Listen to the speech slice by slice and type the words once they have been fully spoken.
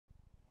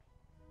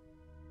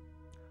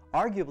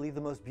Arguably the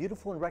most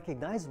beautiful and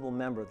recognizable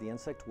member of the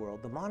insect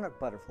world, the monarch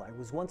butterfly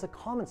was once a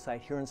common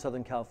sight here in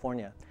Southern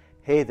California.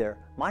 Hey there,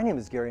 my name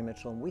is Gary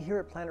Mitchell, and we here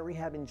at Planet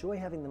Rehab enjoy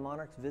having the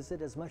monarchs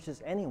visit as much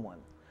as anyone.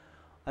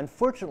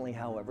 Unfortunately,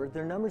 however,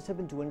 their numbers have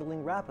been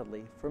dwindling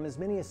rapidly, from as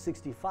many as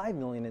 65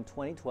 million in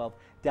 2012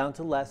 down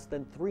to less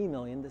than 3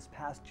 million this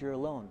past year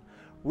alone.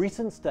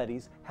 Recent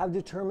studies have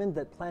determined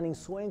that planting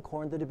soy and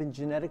corn that have been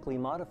genetically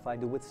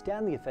modified to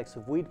withstand the effects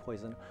of weed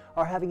poison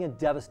are having a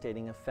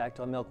devastating effect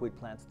on milkweed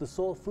plants, the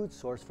sole food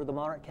source for the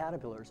monarch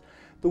caterpillars.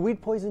 The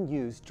weed poison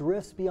used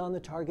drifts beyond the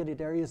targeted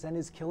areas and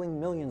is killing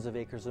millions of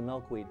acres of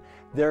milkweed,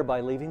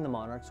 thereby leaving the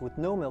monarchs with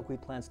no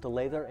milkweed plants to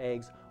lay their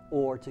eggs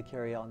or to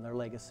carry on their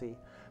legacy.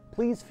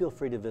 Please feel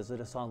free to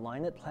visit us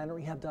online at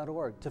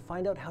planetrehab.org to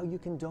find out how you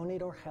can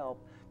donate or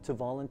help to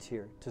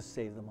volunteer to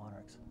save the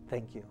monarchs.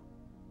 Thank you.